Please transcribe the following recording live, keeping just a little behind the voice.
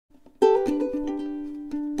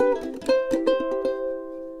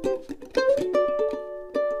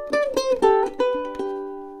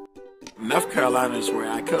North Carolina is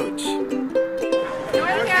where I coach.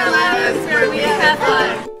 North Carolina is where we have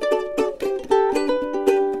fun.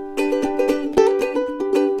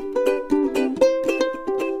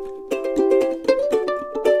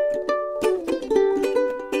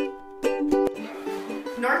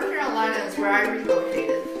 North Carolina is where I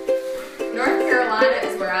relocated. North Carolina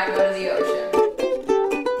is where I go to the ocean.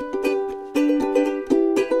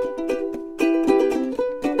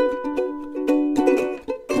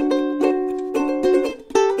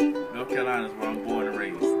 North Carolina is where I'm born and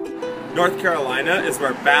raised. North Carolina is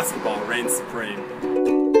where basketball reigns supreme.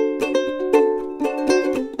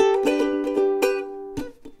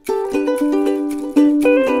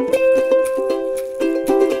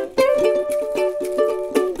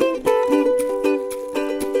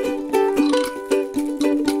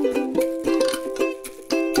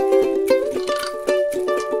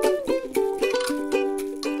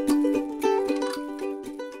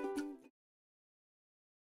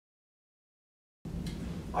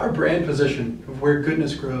 Our brand position of where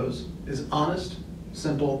goodness grows is honest,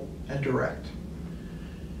 simple, and direct.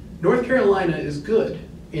 North Carolina is good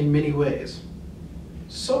in many ways.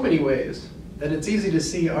 So many ways that it's easy to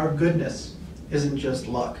see our goodness isn't just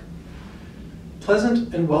luck.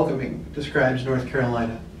 Pleasant and welcoming describes North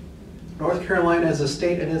Carolina. North Carolina as a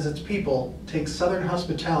state and as its people takes Southern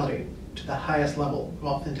hospitality to the highest level of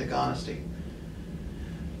authentic honesty.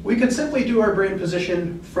 We could simply do our brand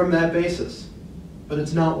position from that basis, but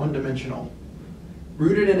it's not one-dimensional.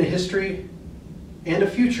 Rooted in a history and a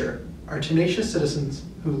future are tenacious citizens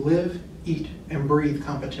who live, eat, and breathe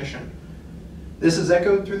competition. This is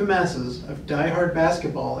echoed through the masses of die-hard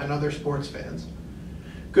basketball and other sports fans.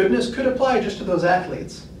 Goodness could apply just to those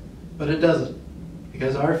athletes, but it doesn't,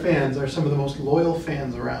 because our fans are some of the most loyal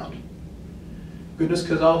fans around. Goodness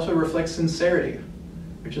could also reflect sincerity,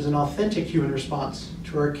 which is an authentic human response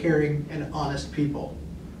to our caring and honest people.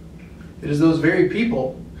 It is those very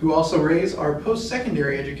people who also raise our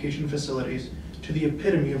post-secondary education facilities to the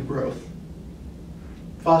epitome of growth,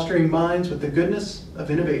 fostering minds with the goodness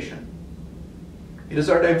of innovation. It is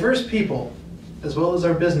our diverse people, as well as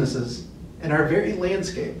our businesses, and our very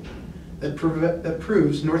landscape that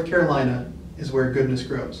proves North Carolina is where goodness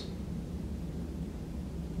grows.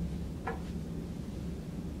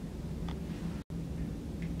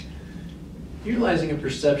 Utilizing a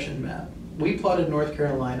perception map, we plotted North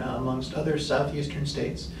Carolina amongst other southeastern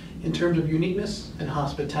states in terms of uniqueness and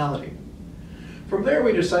hospitality. From there,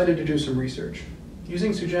 we decided to do some research.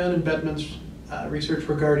 Using Sujan and Bettman's research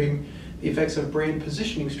regarding the effects of brand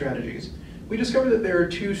positioning strategies, we discovered that there are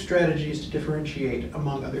two strategies to differentiate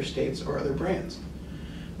among other states or other brands.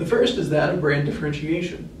 The first is that of brand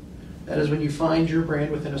differentiation. That is when you find your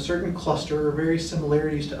brand within a certain cluster or various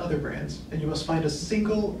similarities to other brands, and you must find a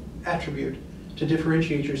single attribute to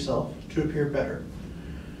differentiate yourself to appear better.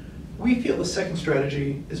 We feel the second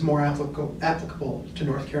strategy is more applicable to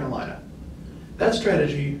North Carolina. That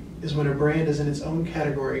strategy is when a brand is in its own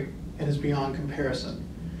category and is beyond comparison,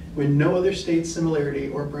 when no other state's similarity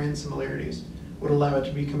or brand similarities would allow it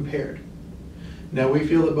to be compared. Now, we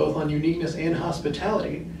feel that both on uniqueness and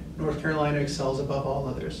hospitality, North Carolina excels above all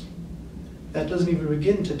others. That doesn't even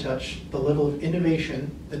begin to touch the level of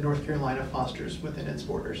innovation that North Carolina fosters within its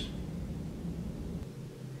borders.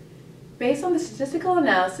 Based on the statistical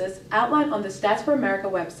analysis outlined on the Stats for America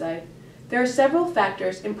website, there are several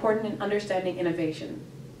factors important in understanding innovation.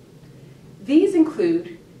 These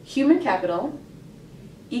include human capital,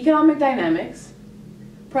 economic dynamics,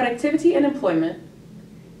 productivity and employment,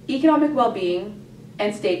 economic well-being,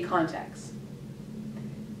 and state context.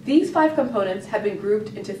 These 5 components have been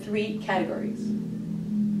grouped into 3 categories.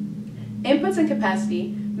 Inputs and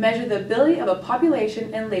capacity measure the ability of a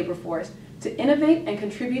population and labor force to innovate and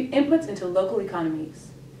contribute inputs into local economies,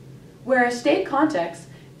 whereas state context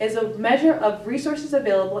is a measure of resources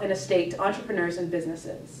available in a state to entrepreneurs and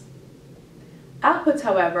businesses. Outputs,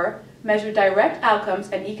 however, measure direct outcomes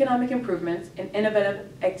and economic improvements in innovative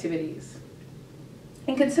activities.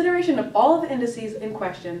 In consideration of all of the indices in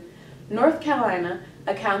question, North Carolina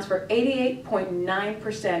accounts for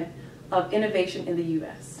 88.9% of innovation in the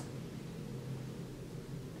U.S.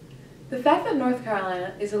 The fact that North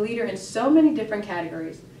Carolina is a leader in so many different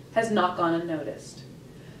categories has not gone unnoticed.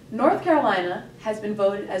 North Carolina has been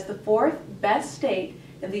voted as the 4th best state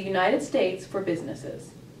in the United States for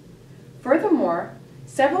businesses. Furthermore,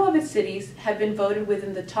 several of its cities have been voted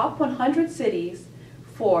within the top 100 cities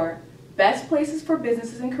for best places for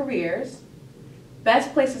businesses and careers,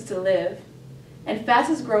 best places to live, and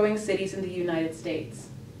fastest growing cities in the United States.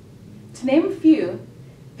 To name a few,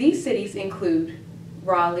 these cities include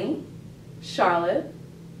Raleigh, Charlotte,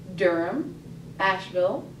 Durham,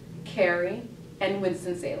 Asheville, Cary, and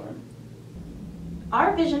Winston-Salem.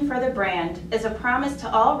 Our vision for the brand is a promise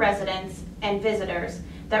to all residents and visitors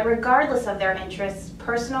that regardless of their interests,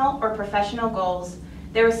 personal or professional goals,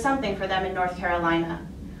 there is something for them in North Carolina.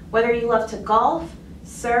 Whether you love to golf,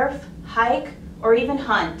 surf, hike, or even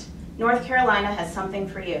hunt, North Carolina has something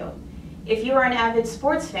for you. If you are an avid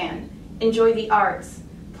sports fan, enjoy the arts,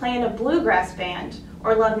 play in a bluegrass band,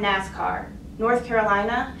 or love NASCAR, North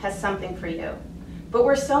Carolina has something for you. But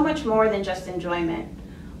we're so much more than just enjoyment.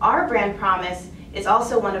 Our brand promise is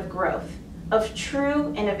also one of growth, of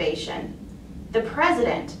true innovation. The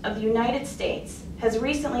President of the United States has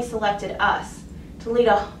recently selected us to lead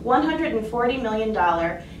a $140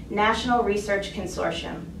 million national research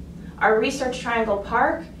consortium. Our Research Triangle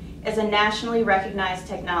Park is a nationally recognized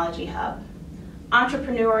technology hub.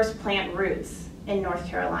 Entrepreneurs plant roots in North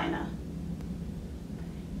Carolina.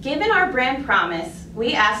 Given our brand promise,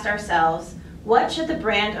 we asked ourselves, what should the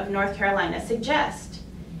brand of North Carolina suggest?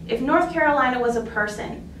 If North Carolina was a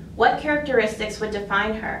person, what characteristics would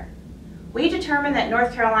define her? We determined that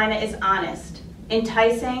North Carolina is honest,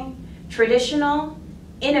 enticing, traditional,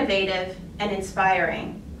 innovative, and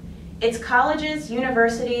inspiring. Its colleges,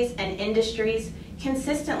 universities, and industries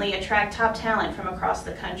consistently attract top talent from across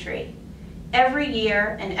the country. Every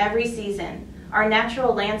year and every season, our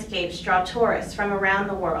natural landscapes draw tourists from around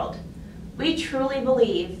the world. We truly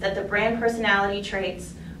believe that the brand personality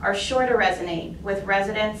traits are sure to resonate with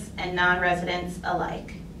residents and non-residents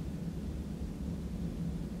alike.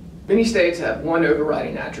 Many states have one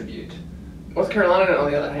overriding attribute. North Carolina, on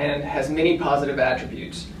the other hand, has many positive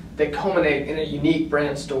attributes that culminate in a unique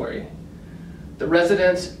brand story. The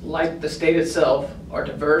residents, like the state itself, are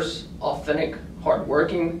diverse, authentic,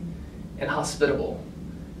 hardworking, and hospitable.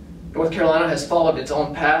 North Carolina has followed its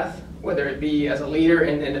own path, whether it be as a leader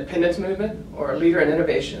in the independence movement or a leader in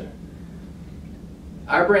innovation.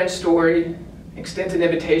 Our brand story extends an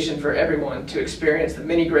invitation for everyone to experience the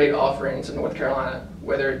many great offerings in North Carolina,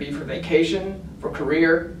 whether it be for vacation, for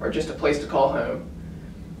career, or just a place to call home.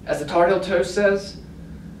 As the Tar Heel Toast says,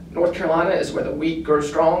 North Carolina is where the weak grow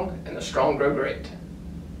strong and the strong grow great.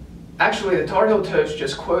 Actually, the Tar Heel Toast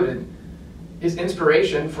just quoted is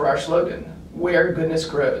inspiration for our slogan, where goodness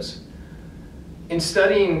grows. In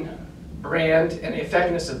studying brand and the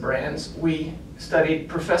effectiveness of brands, we studied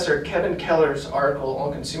Professor Kevin Keller's article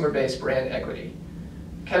on consumer-based brand equity.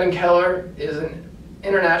 Kevin Keller is an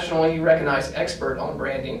internationally recognized expert on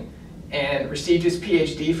branding and received his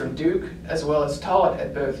PhD from Duke, as well as taught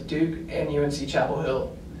at both Duke and UNC Chapel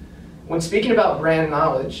Hill. When speaking about brand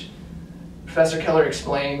knowledge, Professor Keller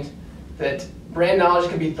explained that brand knowledge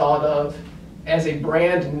can be thought of as a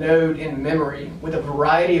brand node in memory with a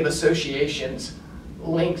variety of associations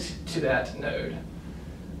linked to that node.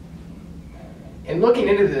 In looking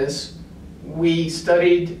into this, we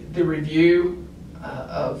studied the review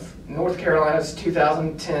of North Carolina's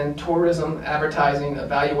 2010 Tourism Advertising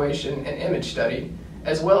Evaluation and Image Study,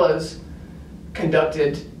 as well as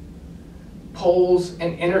conducted polls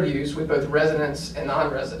and interviews with both residents and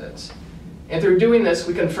non-residents. And through doing this,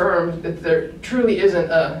 we confirmed that there truly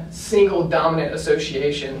isn't a single dominant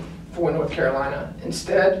association for North Carolina.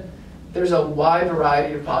 Instead, there's a wide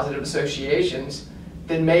variety of positive associations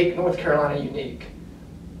that make North Carolina unique.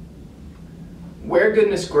 Where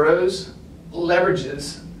Goodness Grows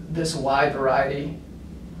leverages this wide variety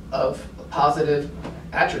of positive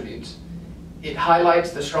attributes. It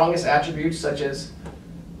highlights the strongest attributes such as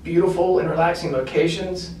beautiful and relaxing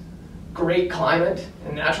locations, great climate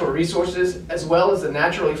and natural resources, as well as the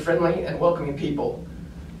naturally friendly and welcoming people.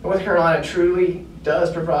 North Carolina truly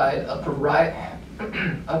does provide a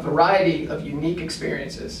variety of unique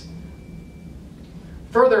experiences.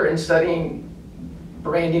 Further, in studying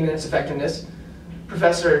branding and its effectiveness,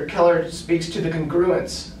 Professor Keller speaks to the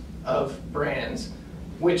congruence of brands,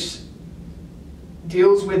 which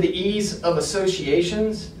deals with the ease of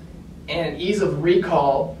associations and ease of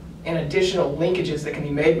recall and additional linkages that can be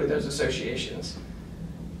made with those associations.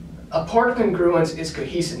 A part of congruence is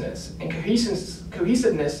cohesiveness, and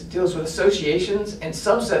cohesiveness deals with associations and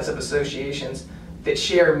subsets of associations that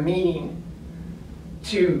share meaning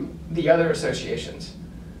to the other associations.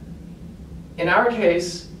 In our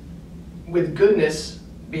case, with goodness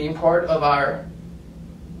being part of our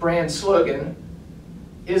brand slogan,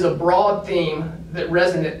 is a broad theme that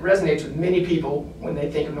resonates with many people when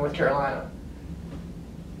they think of North Carolina.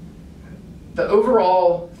 The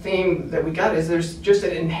overall theme that we got is there's just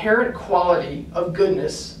an inherent quality of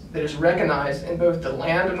goodness that is recognized in both the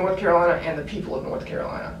land of North Carolina and the people of North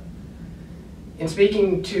Carolina. In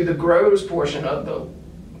speaking to the grows portion of the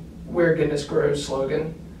Where Goodness Grows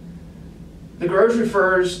slogan, the grows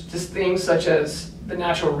refers to things such as the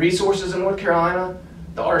natural resources in North Carolina,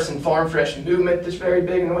 the artisan farm fresh movement that's very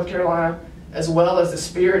big in North Carolina, as well as the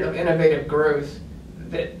spirit of innovative growth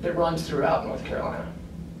that runs throughout North Carolina.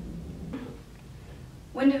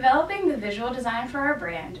 When developing the visual design for our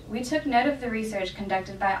brand, we took note of the research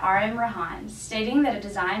conducted by R.M. Rahan, stating that a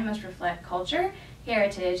design must reflect culture,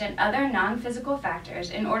 heritage, and other non-physical factors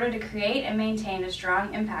in order to create and maintain a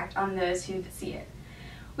strong impact on those who see it.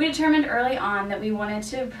 We determined early on that we wanted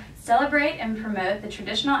to celebrate and promote the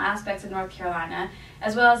traditional aspects of North Carolina,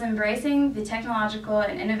 as well as embracing the technological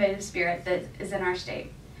and innovative spirit that is in our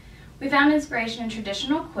state. We found inspiration in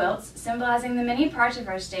traditional quilts, symbolizing the many parts of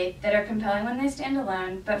our state that are compelling when they stand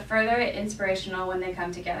alone, but further inspirational when they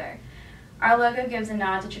come together. Our logo gives a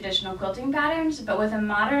nod to traditional quilting patterns, but with a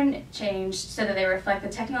modern change so that they reflect the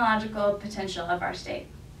technological potential of our state.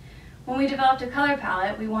 When we developed a color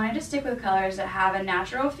palette, we wanted to stick with colors that have a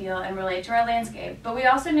natural feel and relate to our landscape, but we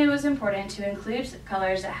also knew it was important to include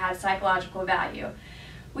colors that had psychological value.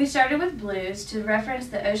 We started with blues to reference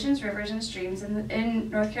the oceans, rivers, and streams in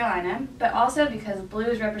North Carolina, but also because blue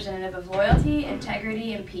is representative of loyalty,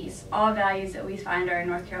 integrity, and peace, all values that we find are in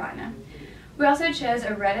North Carolina. We also chose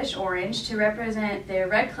a reddish orange to represent the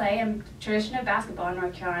red clay and tradition of basketball in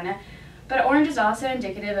North Carolina, but orange is also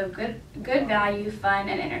indicative of good value, fun,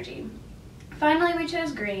 and energy. Finally, we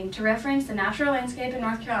chose green to reference the natural landscape in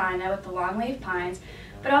North Carolina with the longleaf pines,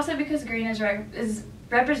 but also because green is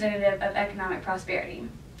representative of economic prosperity.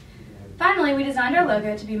 Finally, we designed our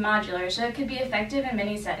logo to be modular so it could be effective in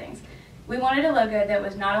many settings. We wanted a logo that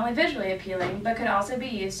was not only visually appealing, but could also be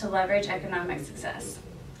used to leverage economic success.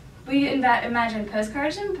 We imagined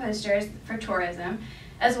postcards and posters for tourism,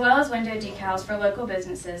 as well as window decals for local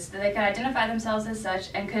businesses so that they could identify themselves as such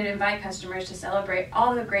and could invite customers to celebrate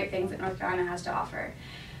all the great things that North Carolina has to offer.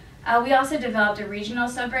 We also developed a regional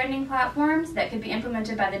sub-branding platforms that could be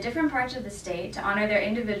implemented by the different parts of the state to honor their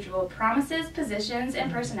individual promises, positions,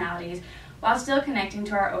 and personalities while still connecting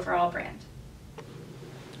to our overall brand.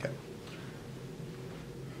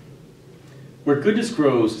 Where Goodness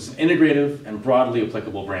Grows is an integrative and broadly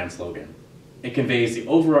applicable brand slogan. It conveys the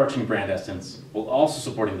overarching brand essence while also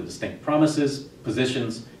supporting the distinct promises,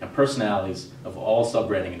 positions, and personalities of all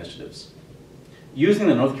sub-branding initiatives. Using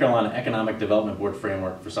the North Carolina Economic Development Board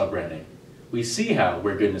framework for sub-branding, we see how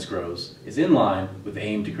Where Goodness Grows is in line with the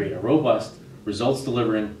aim to create a robust,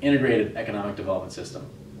 results-delivering, integrated economic development system.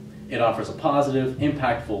 It offers a positive,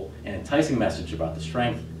 impactful, and enticing message about the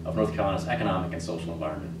strength of North Carolina's economic and social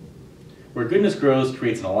environment. Where Goodness Grows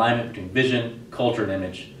creates an alignment between vision, culture, and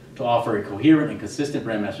image to offer a coherent and consistent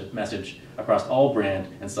brand message across all brand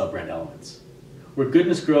and sub-brand elements. Where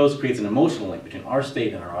Goodness Grows creates an emotional link between our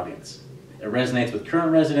state and our audience. It resonates with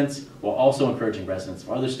current residents while also encouraging residents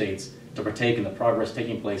of other states to partake in the progress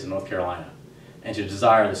taking place in North Carolina and to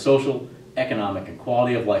desire the social, economic, and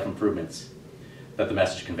quality of life improvements that the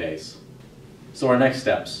message conveys. So our next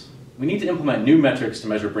steps. We need to implement new metrics to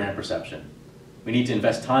measure brand perception. We need to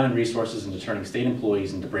invest time and resources in turning state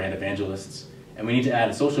employees into brand evangelists, and we need to add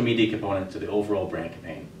a social media component to the overall brand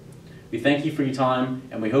campaign. We thank you for your time,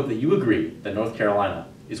 and we hope that you agree that North Carolina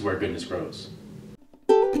is where goodness grows.